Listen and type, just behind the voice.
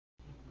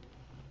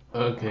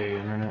Okay,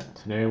 Internet,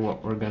 today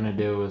what we're going to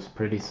do is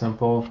pretty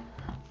simple.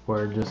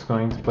 We're just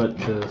going to put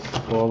this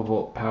 12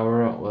 volt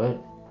power outlet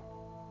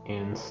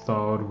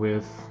installed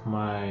with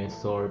my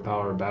solar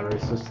power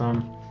battery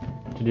system.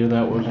 To do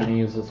that, we're going to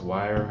use this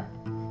wire.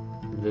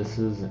 This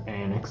is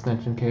an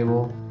extension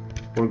cable.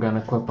 We're going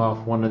to clip off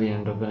one of the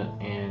end of it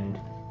and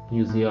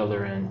use the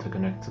other end to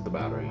connect to the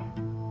battery.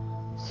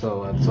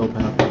 So let's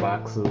open up the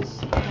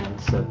boxes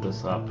and set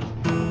this up.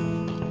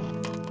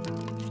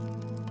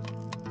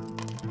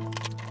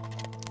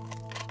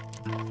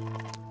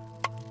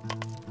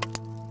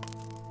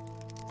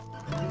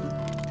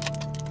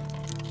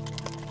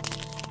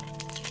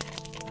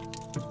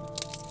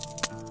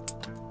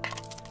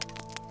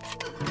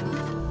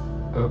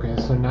 Okay,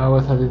 so now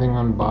with everything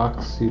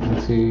unboxed, you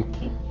can see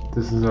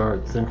this is our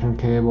extension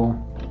cable.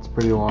 It's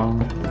pretty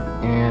long,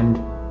 and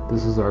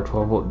this is our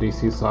 12 volt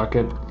DC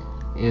socket.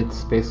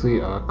 It's basically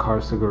a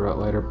car cigarette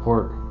lighter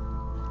port,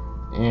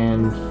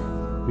 and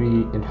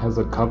it has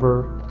a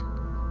cover,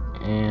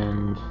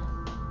 and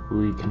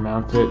we can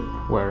mount it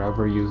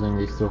wherever using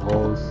these two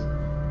holes.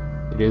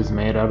 It is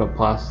made out of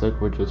plastic,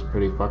 which is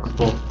pretty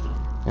flexible,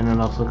 and it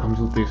also comes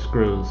with these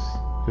screws.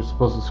 You're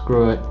supposed to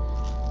screw it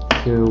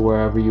to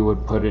wherever you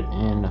would put it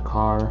in a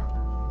car,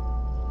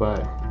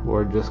 but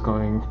we're just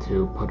going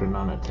to put it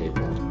on a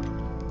table.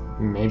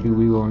 Maybe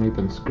we won't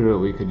even screw it,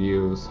 we could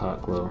use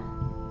hot glue.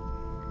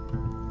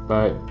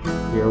 But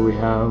here we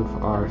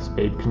have our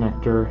spade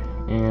connector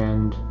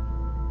and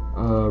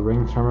a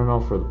ring terminal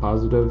for the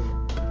positive.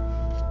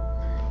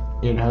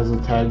 It has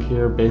a tag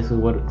here. Basically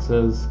what it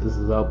says is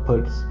it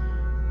outputs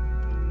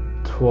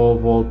 12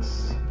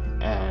 volts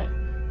at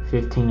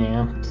 15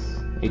 amps.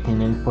 It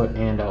can input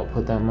and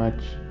output that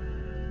much.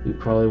 We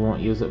probably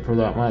won't use it for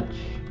that much,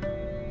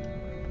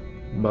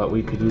 but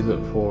we could use it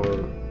for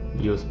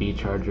USB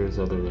chargers,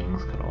 other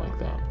things kind of like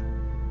that.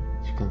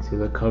 As you can see,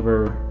 the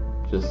cover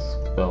just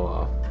fell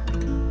off,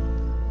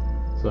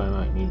 so I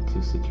might need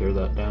to secure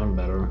that down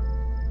better.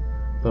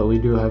 But we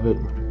do have it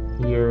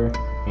here,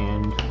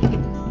 and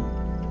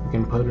we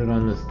can put it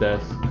on this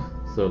desk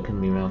so it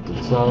can be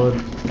mounted solid.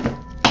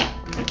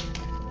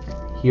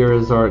 Here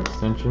is our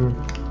extension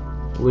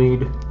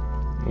lead,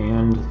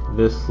 and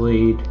this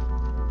lead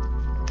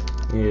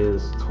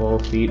is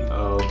 12 feet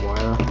of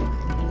wire.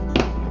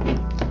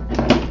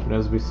 And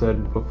as we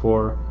said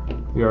before,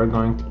 we are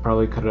going to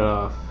probably cut it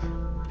off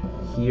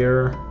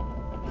here,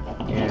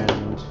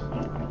 and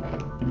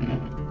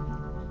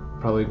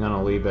probably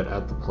gonna leave it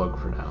at the plug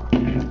for now.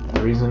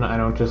 The reason I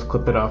don't just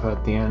clip it off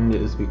at the end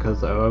is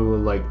because I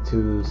would like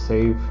to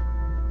save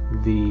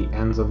the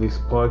ends of these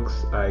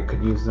plugs. I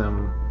could use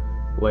them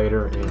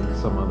later in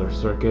some other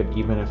circuit,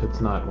 even if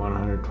it's not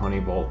 120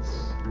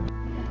 volts.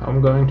 How I'm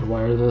going to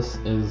wire this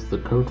is the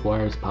curved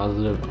wire is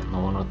positive and the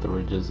one with the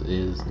ridges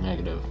is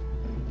negative.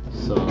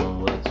 So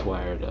let's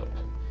wire it up.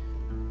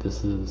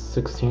 This is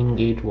 16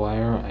 gauge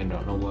wire. I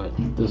don't know what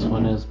this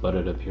one is, but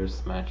it appears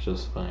to match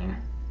just fine.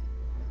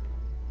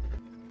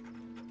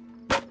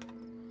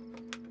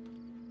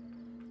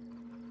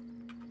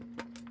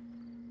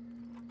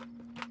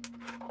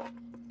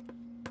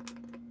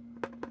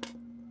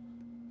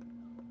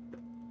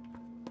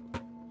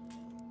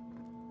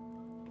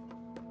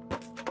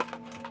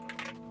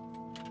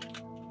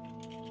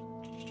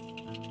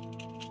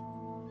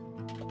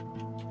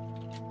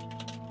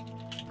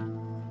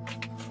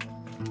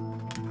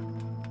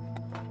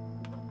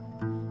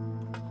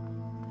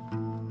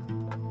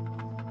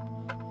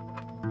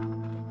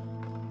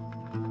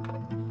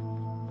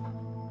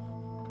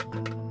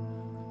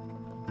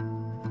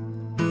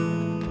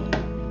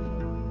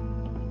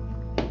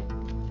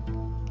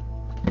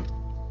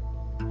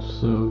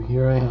 So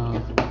here I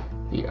have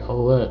the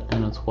outlet,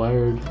 and it's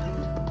wired to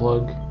the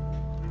plug.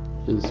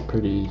 It is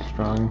pretty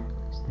strong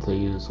since I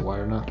use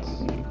wire nuts.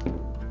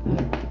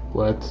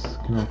 Let's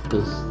connect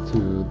this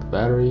to the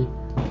battery,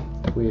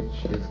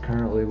 which is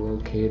currently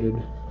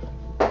located.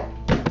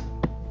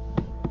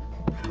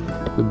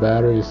 The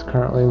battery is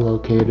currently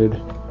located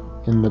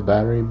in the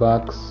battery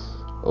box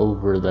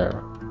over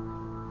there.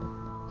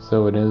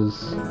 So it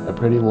is a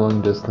pretty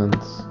long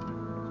distance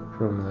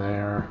from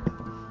there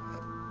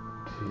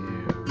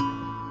to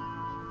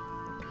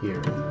here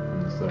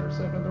on this other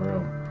side of the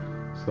room.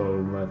 So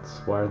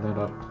let's wire that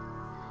up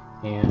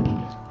and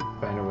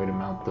find a way to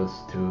mount this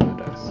to the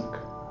desk.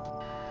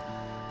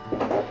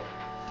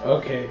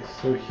 Okay,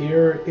 so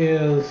here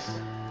is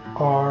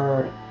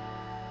our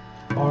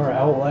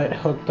outlet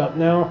hooked up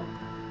now.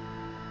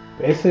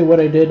 Basically what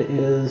I did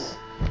is,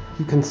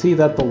 you can see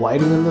that the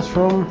lighting in this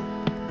room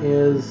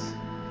is,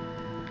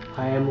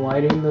 I am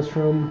lighting this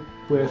room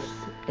with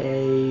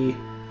a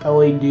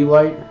LED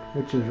light,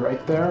 which is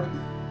right there.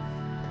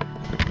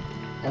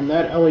 And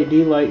that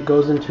LED light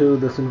goes into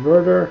this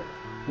inverter,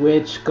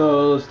 which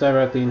goes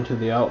directly into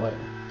the outlet.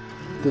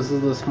 This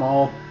is the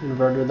small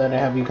inverter that I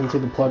have. You can see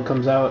the plug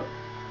comes out,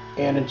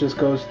 and it just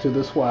goes to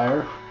this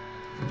wire,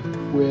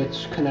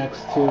 which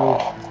connects to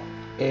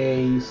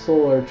a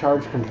solar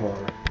charge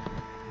controller.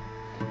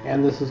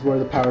 And this is where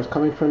the power is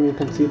coming from. You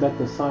can see that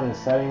the sun is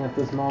setting at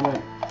this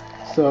moment,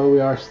 So we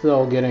are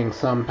still getting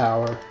some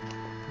power,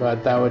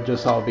 but that would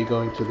just all be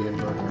going to the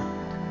inverter.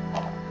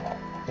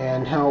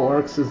 And how it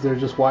works is there's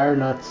just wire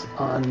nuts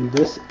on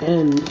this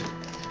end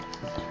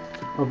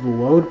of the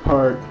load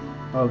part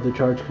of the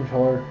charge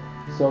controller.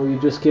 So you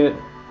just get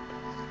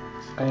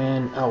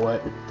an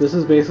outlet. This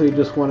is basically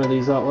just one of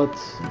these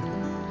outlets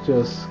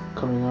just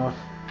coming off.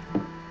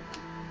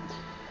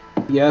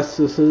 Yes,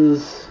 this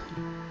is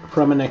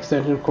from an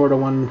extension cord, a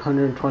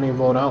 120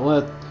 volt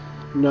outlet.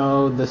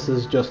 No, this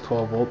is just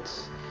 12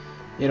 volts.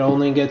 It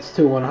only gets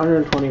to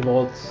 120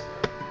 volts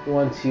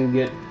once you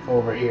get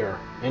over here.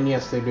 And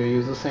yes, they do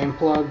use the same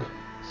plug,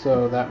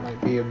 so that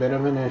might be a bit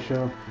of an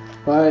issue.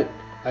 But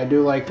I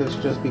do like this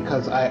just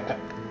because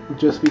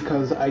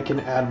I can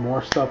add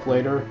more stuff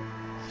later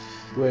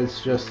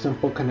with just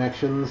simple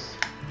connections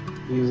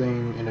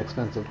using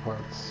inexpensive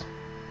parts.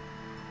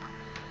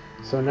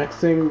 So next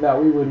thing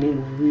that we would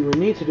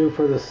need to do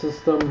for the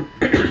system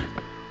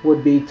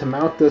would be to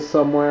mount this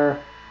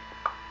somewhere,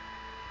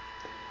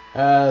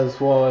 as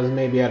well as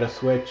maybe at a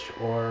switch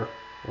or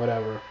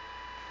whatever.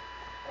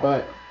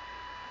 But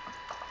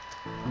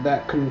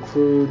that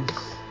concludes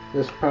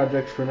this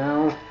project for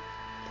now.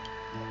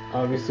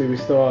 Obviously we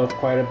still have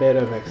quite a bit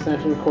of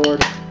extension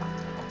cord.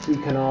 We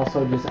can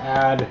also just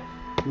add,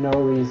 no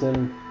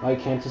reason I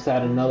can't just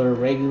add another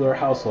regular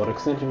household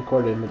extension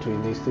cord in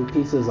between these two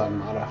pieces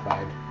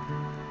unmodified.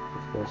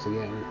 Of course,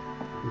 again,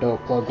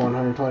 don't plug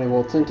 120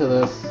 volts into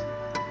this,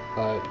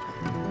 but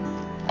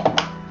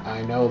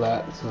I know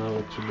that, so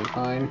it should be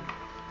fine.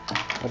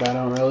 But I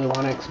don't really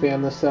want to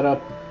expand this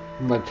setup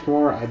much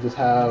more. I just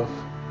have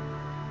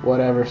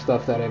whatever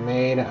stuff that I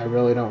made. I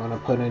really don't want to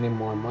put any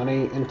more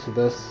money into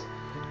this,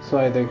 so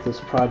I think this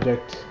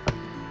project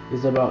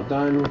is about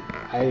done.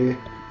 I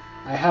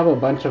have a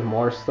bunch of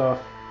more stuff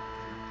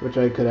which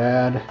I could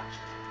add,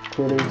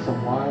 including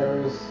some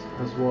wires,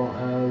 as well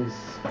as,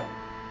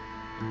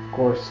 of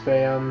course,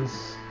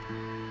 fans,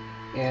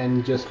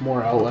 and just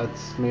more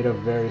outlets made of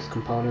various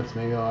components.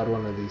 Maybe I'll add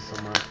one of these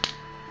somewhere.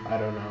 I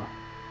don't know.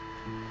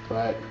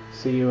 But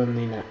see you in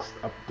the next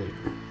update.